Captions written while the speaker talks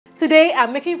Today,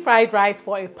 I'm making fried rice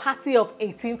for a party of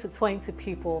 18 to 20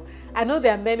 people. I know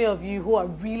there are many of you who are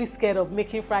really scared of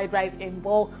making fried rice in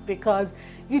bulk because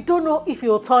you don't know if it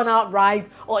will turn out right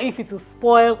or if it will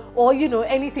spoil or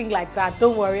anything like that.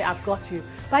 Don't worry, I've got you.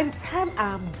 By the time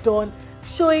I'm done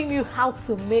showing you how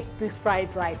to make this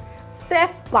fried rice,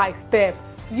 step by step,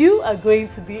 you are going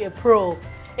to be a pro.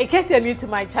 In case you're new to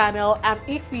my channel, I'm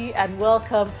Ify and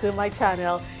welcome to my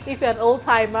channel. If you're an old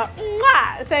timer,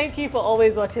 thank you for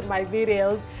always watching my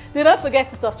videos. Do not forget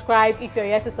to subscribe if you're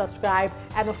yet to subscribe,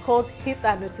 and of course hit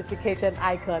that notification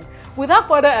icon. Without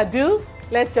further ado,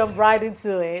 let's jump right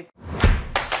into it.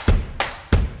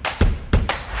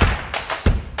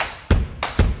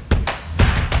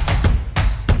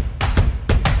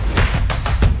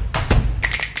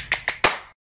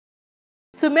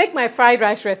 To make my fried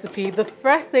rice recipe, the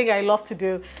first thing I love to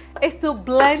do is to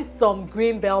blend some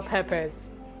green bell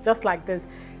peppers, just like this.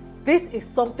 This is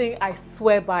something I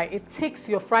swear by. It takes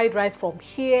your fried rice from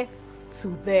here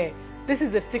to there. This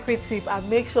is a secret tip and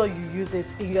make sure you use it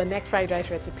in your next fried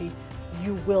rice recipe.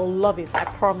 You will love it, I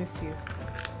promise you.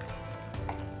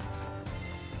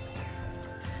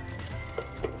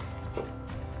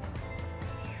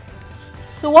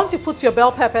 So once you put your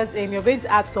bell peppers in, you're going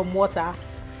to add some water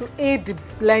to aid the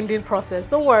blending process.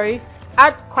 Don't worry,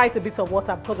 add quite a bit of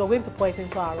water because we're going to pour it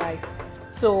into our rice.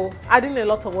 So adding a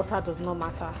lot of water does not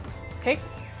matter, okay?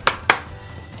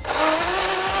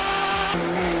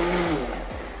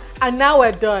 And now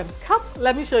we're done. Come,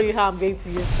 let me show you how I'm going to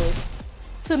use this.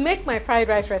 To make my fried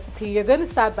rice recipe, you're going to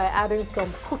start by adding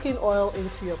some cooking oil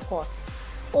into your pot.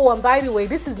 Oh, and by the way,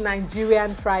 this is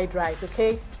Nigerian fried rice,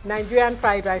 okay? Nigerian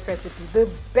fried rice recipe,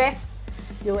 the best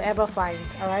you'll ever find.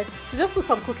 All right, so just put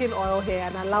some cooking oil here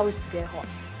and allow it to get hot.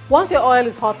 Once your oil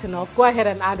is hot enough, go ahead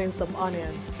and add in some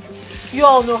onions. You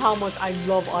all know how much I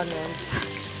love onions,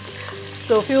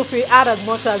 so feel free, add as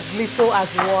much as little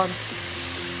as you want.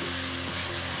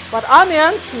 But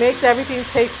onions makes everything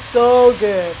taste so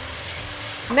good.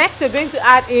 Next, you're going to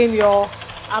add in your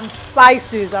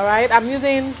spices. All right, I'm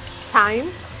using thyme.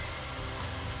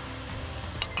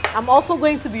 I'm also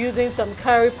going to be using some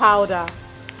curry powder.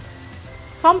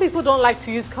 Some people don't like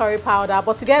to use curry powder,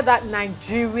 but to get that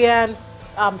Nigerian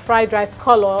fried rice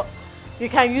color, you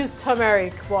can use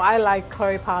turmeric, but I like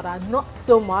curry powder, not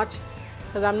so much,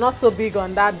 because I'm not so big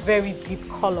on that very deep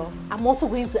color. I'm also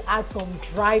going to add some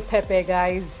dry pepper,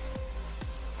 guys.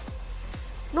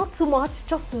 Not too much,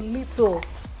 just a little.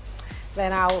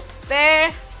 Then I'll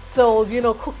stir, so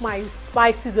cook my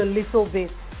spices a little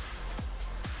bit.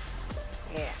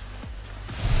 Yeah.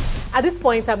 At this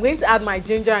point, I'm going to add my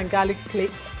ginger and garlic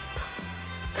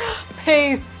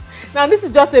paste. Now, this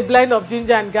is just a blend of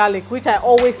ginger and garlic, which I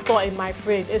always store in my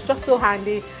fridge. It's just so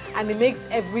handy and it makes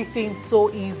everything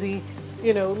so easy.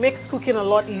 It makes cooking a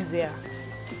lot easier.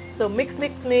 So mix,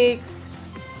 mix, mix.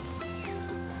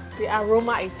 The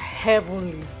aroma is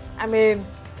heavenly. I mean,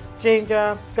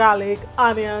 ginger, garlic,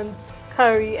 onions,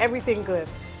 curry, everything good.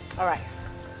 All right.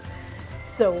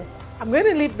 So I'm going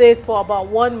to leave this for about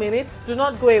 1 minute. Do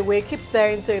not go away. Keep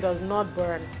stirring so it does not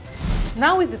burn.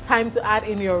 Now is the time to add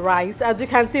in your rice. As you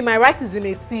can see, my rice is in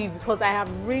a sieve because I have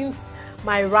rinsed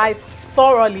my rice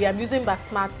thoroughly. I'm using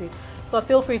basmati, so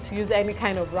feel free to use any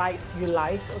kind of rice you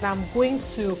like. And I'm going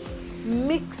to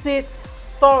mix it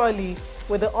thoroughly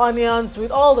with the onions,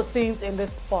 with all the things in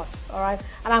this pot, all right?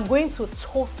 And I'm going to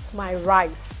toast my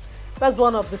rice. That's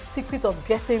one of the secrets of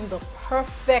getting the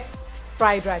perfect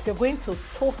fried rice. You're going to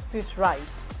toast this rice.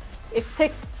 It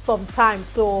takes some time,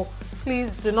 so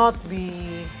please do not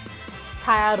be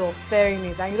tired of stirring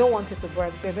it, and you don't want it to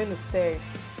burn, so you're going to stir it.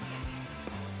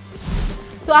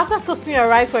 So after toasting your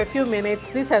rice for a few minutes,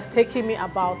 this has taken me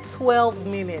about 12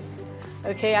 minutes.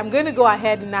 Okay, I'm going to go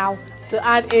ahead now to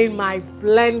add in my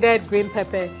blended green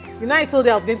pepper. I told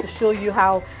you I was going to show you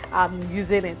how I'm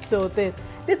using it. So this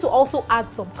will also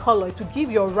add some color. It will give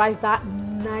your rice that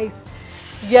nice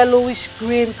yellowish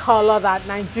green color that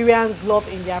Nigerians love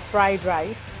in their fried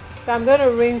rice. So I'm going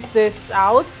to rinse this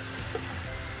out.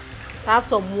 I have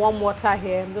some warm water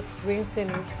here. I'm just rinsing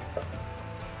it.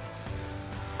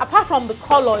 Apart from the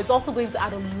color, it's also going to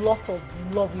add a lot of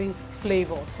lovely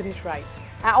flavor to this rice.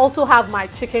 I also have my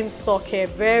chicken stock here.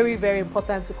 Very, very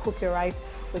important to cook your rice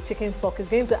with chicken stock.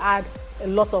 It's going to add a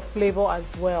lot of flavor as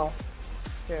well.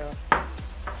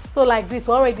 So like this,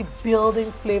 we're already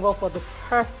building flavor for the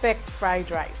perfect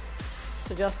fried rice.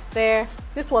 So just stir.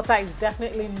 This water is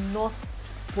definitely not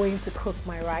going to cook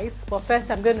my rice, but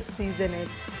first I'm going to season it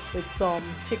with some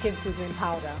chicken seasoning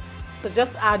powder. So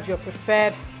just add your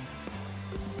preferred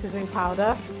seasoning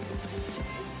powder.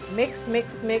 Mix,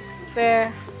 mix, mix,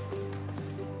 stir.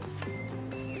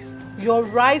 your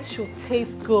rice should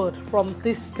taste good from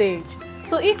this stage.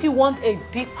 So if you want a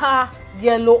deeper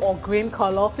yellow or green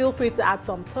color, feel free to add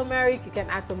some turmeric. You can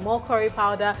add some more curry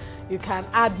powder. You can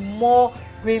add more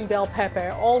green bell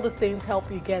pepper. All these things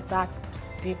help you get that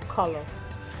deep color.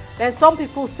 Then some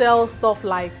people sell stuff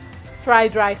like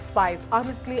fried rice spice.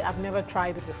 Honestly, I've never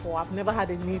tried it before. I've never had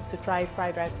a need to try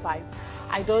fried rice spice.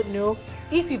 I don't know.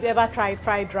 If you've ever tried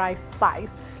fried rice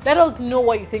spice, let us know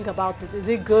what you think about it. Is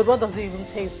it good? What does it even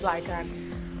taste like?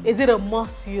 And is it a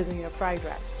must use in your fried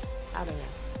rice? I don't know.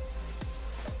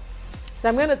 So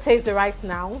I'm going to taste the rice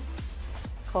now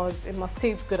because it must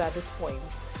taste good at this point.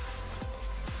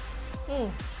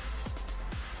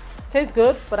 Tastes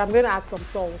good, but I'm going to add some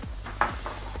salt.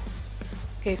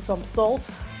 Okay, some salt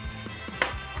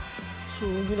to,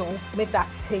 you know, make that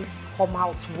taste come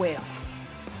out well.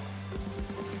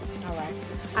 All right.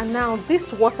 And now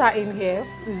this water in here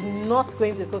is not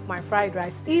going to cook my fried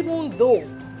rice, even though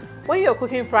when you're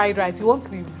cooking fried rice, you want to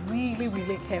be really,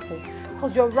 really careful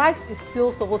because your rice is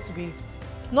still supposed to be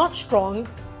not strong,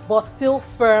 but still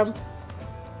firm.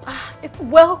 It's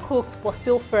well cooked, but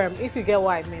still firm, if you get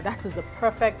what I mean. That is the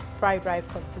perfect fried rice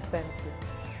consistency.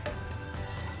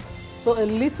 So a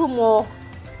little more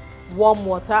warm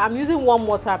water. I'm using warm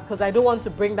water because I don't want to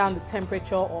bring down the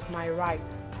temperature of my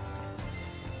rice.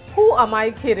 Who am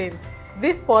I kidding?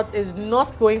 This pot is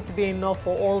not going to be enough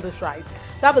for all this rice.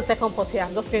 So I have a second pot here.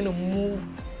 I'm just going to move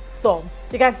some.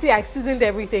 You can see I seasoned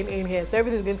everything in here, so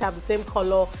everything's going to have the same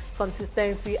color,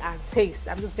 consistency, and taste.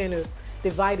 I'm just going to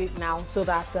divide it now so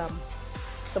that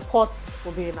the pot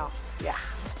will be enough. Yeah.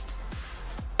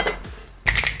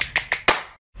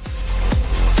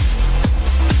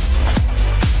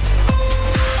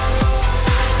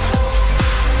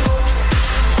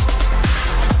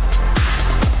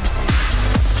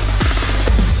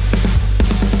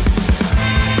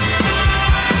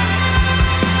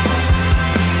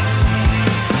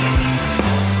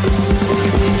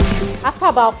 After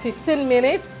about 15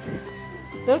 minutes,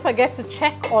 don't forget to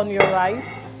check on your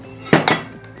rice.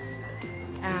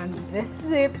 And this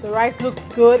is it. The rice looks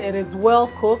good. It is well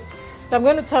cooked. So I'm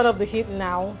going to turn off the heat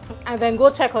now and then go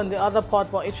check on the other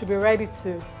pot, but it should be ready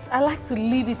too. I like to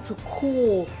leave it to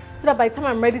cool so that by the time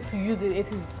I'm ready to use it, it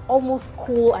is almost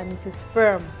cool and it is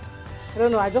firm. I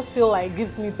don't know, I just feel like it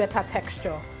gives me better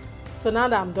texture. So now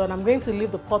that I'm done, I'm going to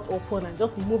leave the pot open and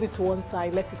just move it to one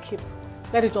side, let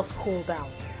it just cool down.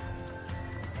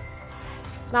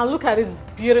 Now look at this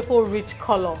beautiful rich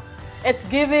color. It's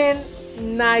giving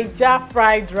Niger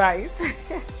fried rice.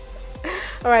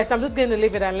 Alright, so I'm just going to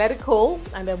leave it and let it cool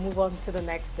and then move on to the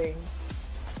next thing.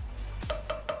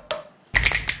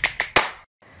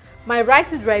 My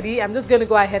rice is ready. I'm just going to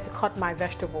go ahead to cut my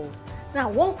vegetables. Now,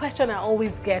 one question I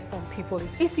always get from people is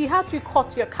if you have to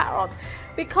cut your carrot,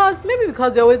 maybe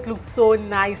because they always look so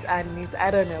nice and neat,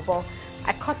 I don't know, but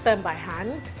I cut them by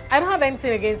hand. I don't have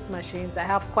anything against machines. I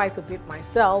have quite a bit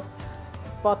myself,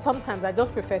 but sometimes I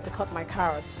just prefer to cut my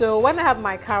carrots. So when I have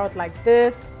my carrot like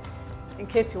this, in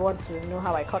case you want to know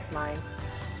how I cut mine,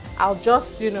 I'll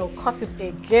just, cut it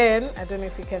again. I don't know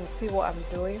if you can see what I'm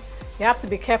doing. You have to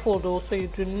be careful though, so you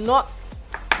do not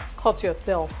cut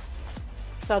yourself.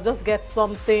 So I'll just get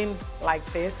something like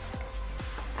this,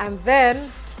 and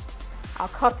then I'll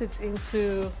cut it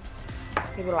into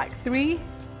maybe like 3.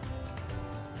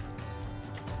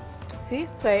 See,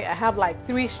 so I have like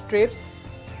 3 strips,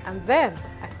 and then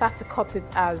I start to cut it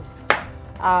as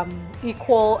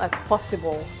equal as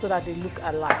possible so that they look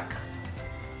alike.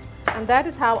 And that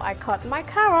is how I cut my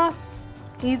carrots.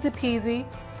 Easy peasy,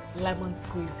 lemon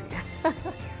squeezy.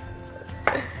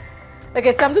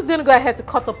 Okay, so I'm just going to go ahead to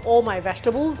cut up all my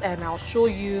vegetables and I'll show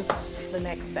you the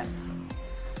next step.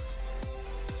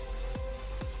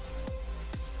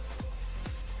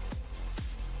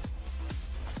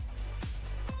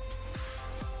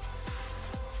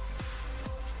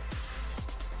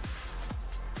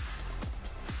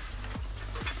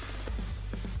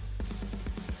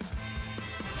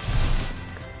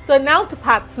 So now to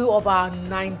part 2 of our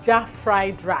Niger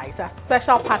fried rice, our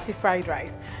special party fried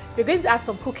rice. You're going to add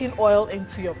some cooking oil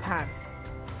into your pan.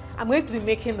 I'm going to be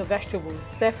making the vegetables,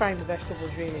 stir frying the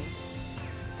vegetables really.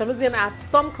 So I'm just going to add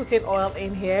some cooking oil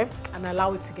in here and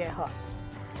allow it to get hot.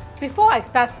 Before I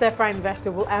start stir frying the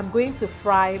vegetable, I'm going to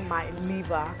fry my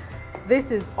liver.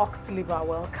 This is ox liver,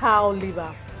 well, cow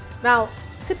liver. Now,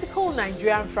 typical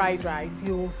Nigerian fried rice,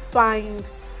 you'll find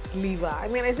liver. I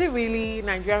mean, is it really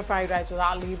Nigerian fried rice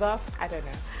without liver? I don't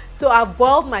know. So I've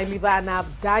boiled my liver and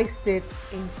I've diced it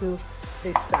into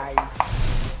this size.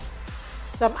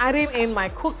 So I'm adding in my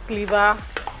cooked liver.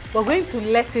 We're going to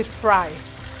let it fry.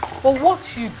 But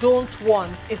what you don't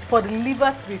want is for the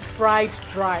liver to be fried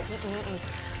dry.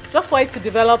 just for it to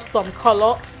develop some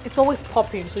color. It's always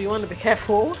popping, so you want to be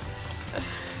careful.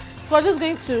 So we're just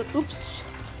going to, oops.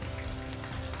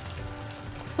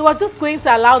 So we're just going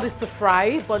to allow this to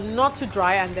fry, but not too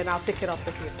dry, and then I'll take it off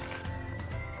the heat.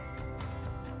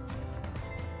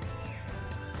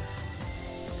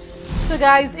 So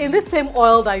guys, in the same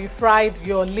oil that you fried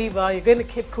your liver, you're going to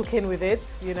keep cooking with it,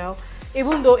 you know.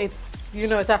 Even though it's, you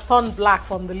know, it has turned black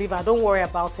from the liver, don't worry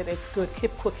about it, it's good.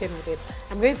 Keep cooking with it.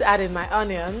 I'm going to add in my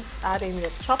onions. Add in your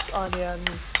chopped onions.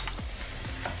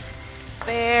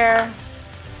 Stir.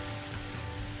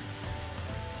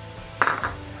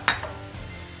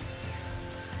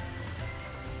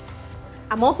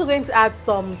 I'm also going to add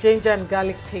some ginger and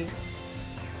garlic paste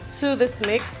to this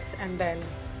mix, and then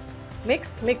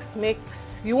mix, mix,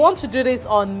 mix. You want to do this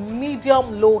on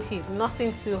medium-low heat,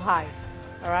 nothing too high,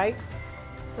 all right?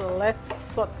 So let's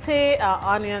saute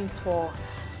our onions for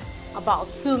about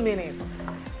 2 minutes.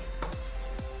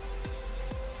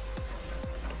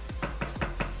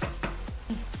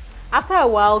 After a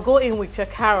while, go in with your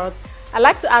carrot. I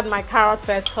like to add my carrot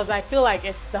first because I feel like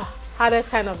it's the hardest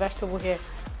kind of vegetable here.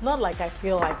 Not like I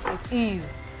feel like it is.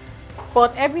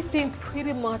 But everything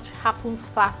pretty much happens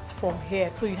fast from here,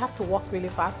 so you have to work really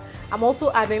fast. I'm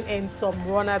also adding in some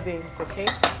runner beans, okay?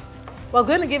 We're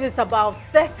going to give it about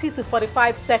 30 to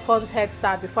 45 seconds head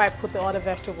start before I put the other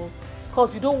vegetables,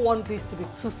 because you don't want this to be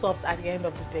too soft at the end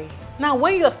of the day. Now,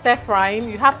 when you're stir frying,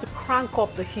 you have to crank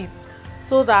up the heat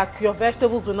so that your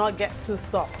vegetables will not get too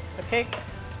soft, okay?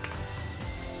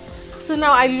 So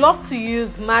now I love to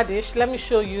use Madish. Let me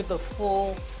show you the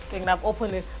full thing. I've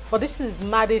opened it, but this is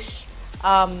Madish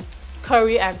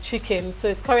curry and chicken, so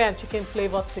it's curry and chicken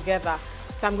flavored together.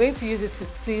 So I'm going to use it to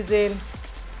season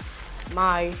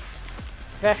my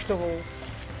vegetables.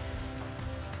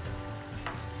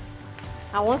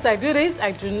 And once I do this,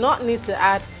 I do not need to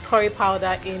add curry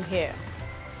powder in here.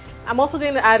 I'm also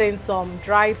going to add in some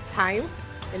dried thyme.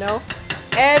 You know,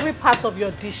 every part of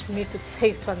your dish needs to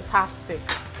taste fantastic.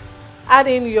 Add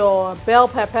in your bell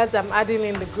peppers. I'm adding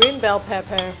in the green bell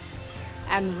pepper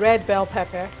and red bell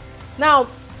pepper. Now,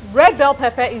 red bell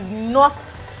pepper is not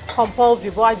compulsory,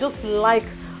 but I just like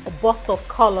a burst of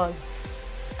colors.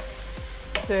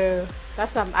 So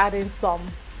that's why I'm adding some.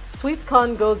 Sweet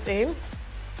corn goes in.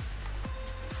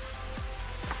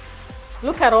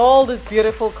 Look at all these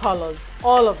beautiful colors,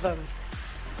 all of them.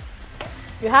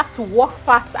 You have to work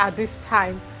fast at this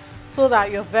time so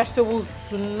that your vegetables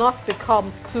do not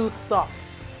become too soft.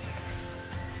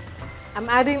 I'm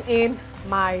adding in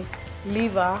my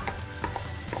liver.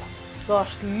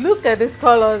 Gosh, look at these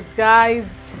colors, guys.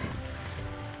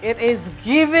 It is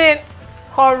giving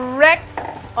correct,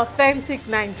 authentic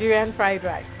Nigerian fried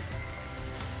rice.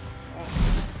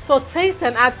 So taste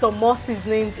and add some more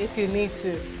seasonings if you need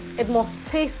to. It must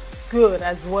taste good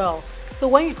as well. So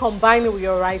when you combine it with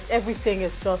your rice, everything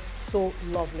is just so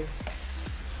lovely.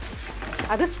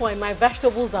 At this point, my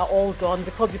vegetables are all done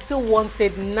because you still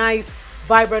wanted nice,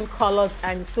 vibrant colors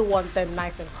and you still want them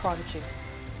nice and crunchy.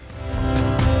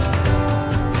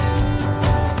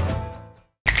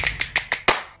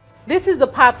 This is the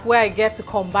part where I get to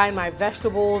combine my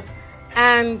vegetables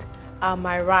and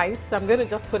my rice. So I'm going to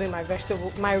just put in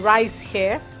my rice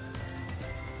here,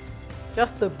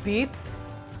 just a bit,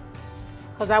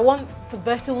 because I want the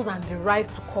vegetables and the rice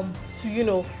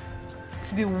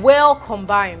to be well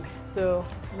combined. So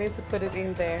I'm going to put it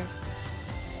in there,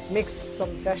 mix some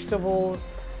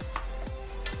vegetables,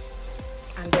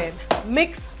 and then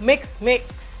mix, mix,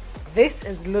 mix. This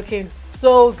is looking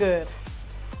so good.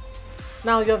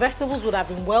 Now your vegetables would have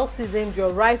been well seasoned,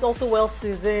 your rice also well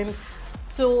seasoned.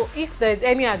 So if there's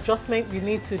any adjustment you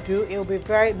need to do, it'll be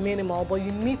very minimal, but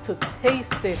you need to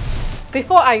taste it.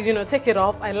 Before I take it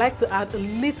off, I like to add a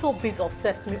little bit of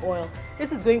sesame oil.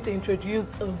 This is going to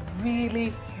introduce a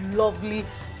really lovely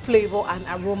flavor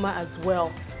and aroma as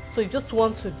well. So you just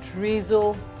want to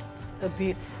drizzle a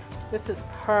bit. This is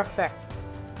perfect.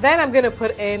 Then I'm going to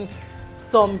put in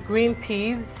some green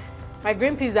peas. My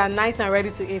green peas are nice and ready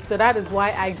to eat, so that is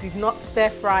why I did not stir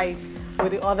fry it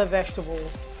with the other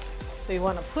vegetables. So you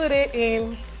want to put it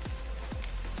in.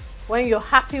 When you're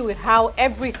happy with how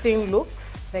everything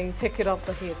looks, then you take it off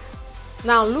the heat.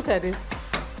 Now look at this.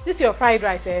 This is your fried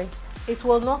rice, eh? It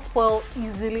will not spoil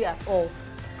easily at all.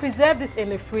 Preserve this in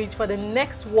the fridge for the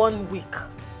next 1 week.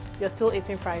 You're still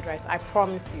eating fried rice, I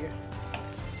promise you.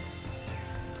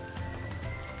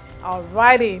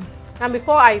 Alrighty. And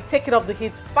before I take it off the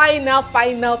heat, final,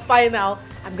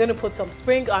 I'm going to put some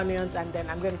spring onions and then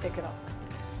I'm going to take it off.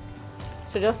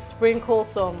 So just sprinkle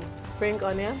some spring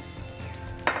onion.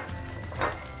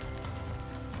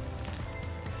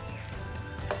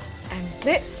 And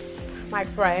this, my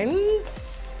friends,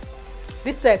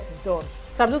 this set is done.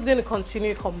 So I'm just going to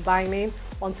continue combining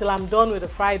until I'm done with the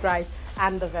fried rice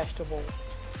and the vegetables.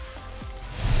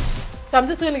 So I'm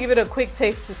just going to give it a quick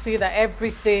taste to see that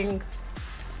everything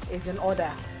is in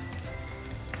order.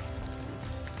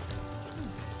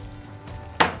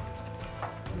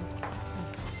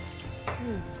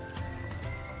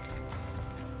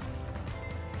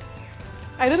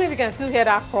 I don't know if you can still hear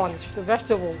that crunch. The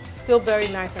vegetables still very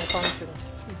nice and crunchy.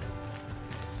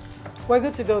 We're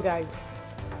good to go, guys.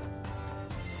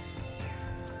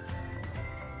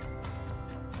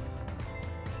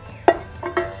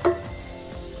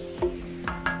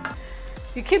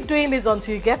 You keep doing this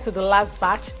until you get to the last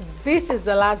batch. This is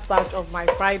the last batch of my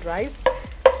fried rice.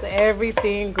 So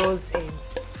everything goes in.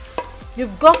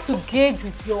 You've got to gauge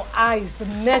with your eyes the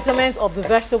measurement of the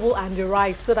vegetable and the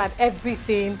rice so that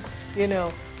everything, you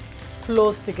know,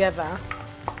 flows together.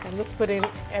 I'm just putting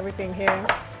everything here.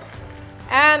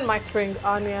 And my spring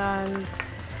onions.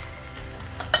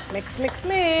 Mix, mix,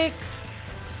 mix.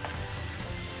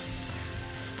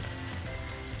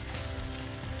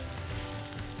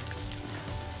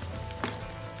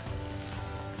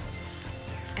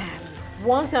 And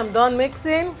once I'm done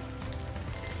mixing,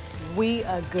 we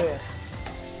are good.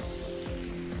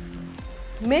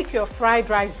 Make your fried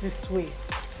rice this way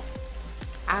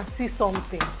and see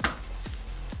something.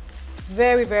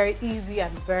 Very, very easy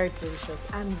and very delicious.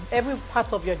 And every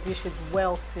part of your dish is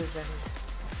well seasoned.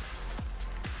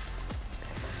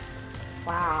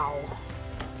 Wow.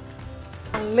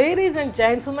 And ladies and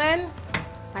gentlemen,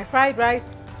 my fried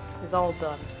rice is all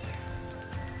done.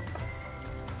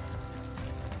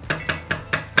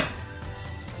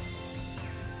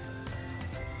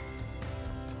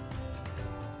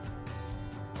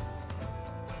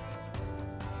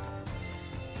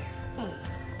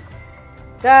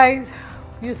 Guys,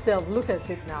 yourself, look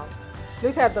at it now.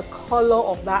 Look at the color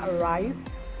of that rice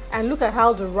and look at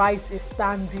how the rice is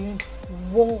standing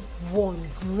one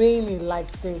grainy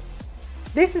like this.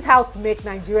 This is how to make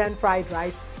Nigerian fried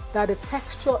rice, that the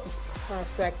texture is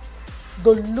perfect,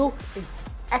 the look is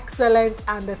excellent,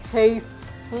 and the taste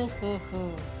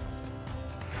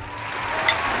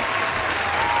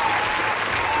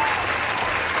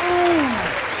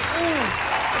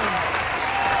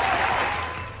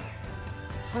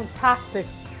fantastic.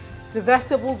 The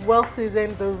vegetables well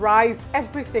seasoned, the rice,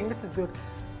 everything. This is good.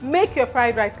 Make your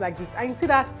fried rice like this. And you see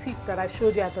that tip that I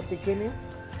showed you at the beginning,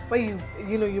 where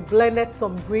you blended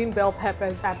some green bell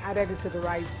peppers and added it to the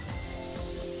rice.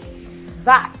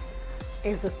 That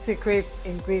is the secret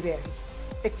ingredient.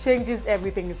 It changes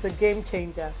everything. It's a game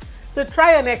changer. So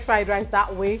try your next fried rice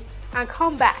that way and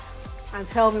come back and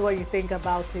tell me what you think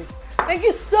about it. Thank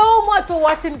you so much for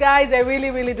watching, guys. I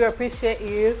really, really do appreciate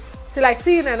you. Till I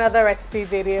see you in another recipe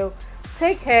video,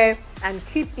 take care and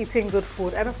keep eating good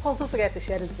food. And of course, don't forget to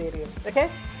share this video. Okay?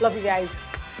 Love you guys.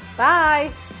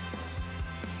 Bye.